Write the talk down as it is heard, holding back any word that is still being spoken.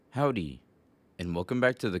Howdy, and welcome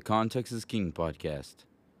back to the Context is King podcast.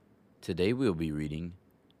 Today we'll be reading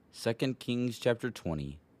 2 Kings chapter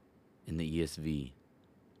 20 in the ESV.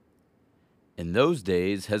 In those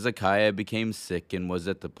days Hezekiah became sick and was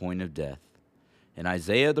at the point of death. And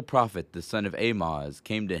Isaiah the prophet, the son of Amoz,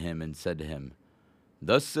 came to him and said to him,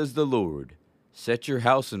 Thus says the Lord, set your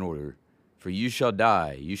house in order, for you shall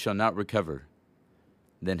die, you shall not recover.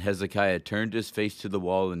 Then Hezekiah turned his face to the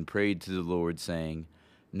wall and prayed to the Lord, saying,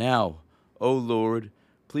 Now, O Lord,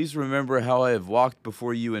 please remember how I have walked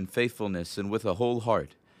before you in faithfulness and with a whole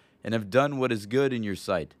heart, and have done what is good in your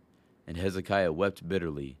sight. And Hezekiah wept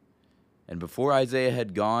bitterly. And before Isaiah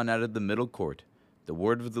had gone out of the middle court, the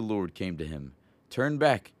word of the Lord came to him, Turn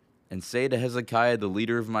back, and say to Hezekiah the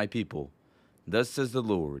leader of my people, Thus says the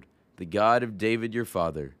Lord, the God of David your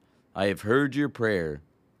father, I have heard your prayer,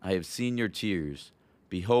 I have seen your tears.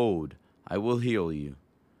 Behold, I will heal you.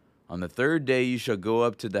 On the third day you shall go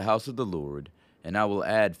up to the house of the Lord, and I will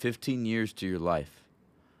add 15 years to your life.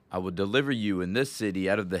 I will deliver you in this city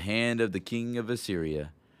out of the hand of the king of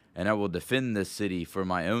Assyria, and I will defend this city for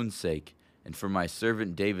my own sake, and for my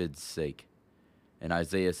servant David's sake. And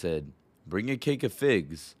Isaiah said, Bring a cake of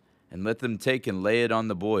figs, and let them take and lay it on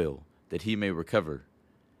the boil, that he may recover.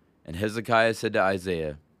 And Hezekiah said to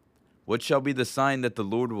Isaiah, What shall be the sign that the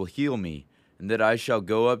Lord will heal me, and that I shall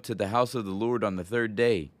go up to the house of the Lord on the third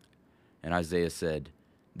day? And Isaiah said,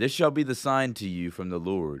 This shall be the sign to you from the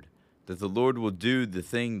Lord, that the Lord will do the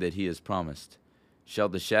thing that he has promised. Shall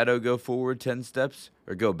the shadow go forward 10 steps,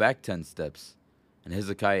 or go back 10 steps? And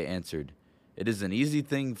Hezekiah answered, It is an easy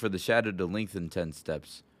thing for the shadow to lengthen 10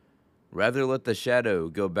 steps. Rather let the shadow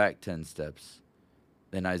go back 10 steps.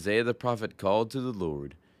 Then Isaiah the prophet called to the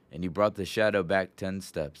Lord, and he brought the shadow back 10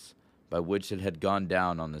 steps, by which it had gone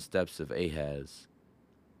down on the steps of Ahaz.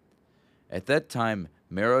 At that time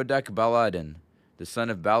Merodach-Baladan, the son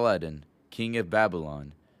of Baladan, king of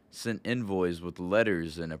Babylon, sent envoys with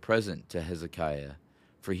letters and a present to Hezekiah,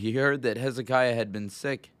 for he heard that Hezekiah had been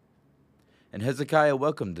sick. And Hezekiah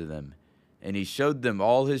welcomed them, and he showed them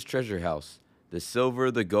all his treasure house, the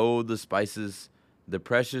silver, the gold, the spices, the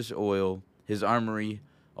precious oil, his armory,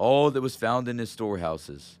 all that was found in his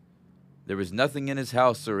storehouses. There was nothing in his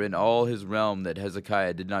house or in all his realm that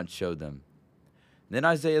Hezekiah did not show them. Then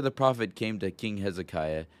Isaiah the prophet came to King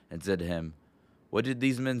Hezekiah and said to him, What did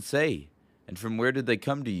these men say? And from where did they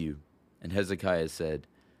come to you? And Hezekiah said,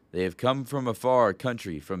 They have come from a far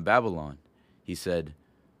country, from Babylon. He said,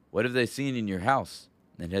 What have they seen in your house?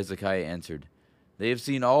 And Hezekiah answered, They have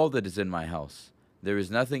seen all that is in my house. There is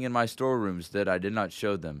nothing in my storerooms that I did not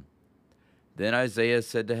show them. Then Isaiah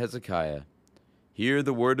said to Hezekiah, Hear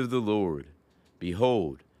the word of the Lord.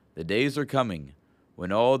 Behold, the days are coming,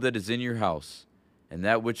 when all that is in your house, and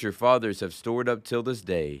that which your fathers have stored up till this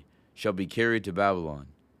day, shall be carried to Babylon.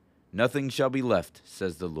 Nothing shall be left,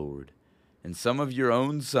 says the Lord. And some of your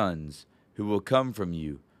own sons, who will come from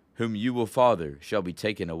you, whom you will father, shall be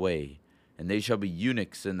taken away, and they shall be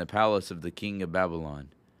eunuchs in the palace of the king of Babylon.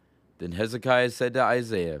 Then Hezekiah said to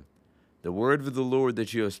Isaiah, The word of the Lord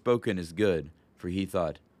that you have spoken is good, for he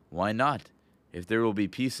thought, Why not, if there will be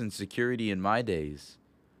peace and security in my days?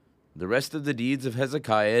 The rest of the deeds of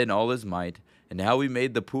Hezekiah in all his might, and how he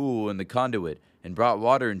made the pool and the conduit, and brought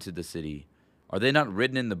water into the city, are they not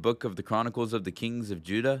written in the book of the Chronicles of the kings of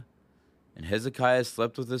Judah? And Hezekiah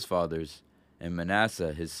slept with his fathers, and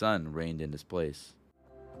Manasseh his son reigned in his place.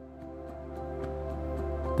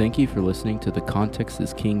 Thank you for listening to the Context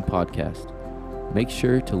is King podcast. Make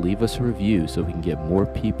sure to leave us a review so we can get more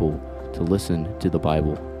people to listen to the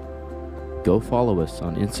Bible. Go follow us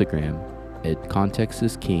on Instagram at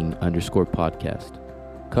contextisking_podcast.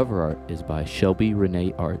 Cover art is by Shelby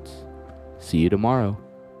Renee Arts. See you tomorrow.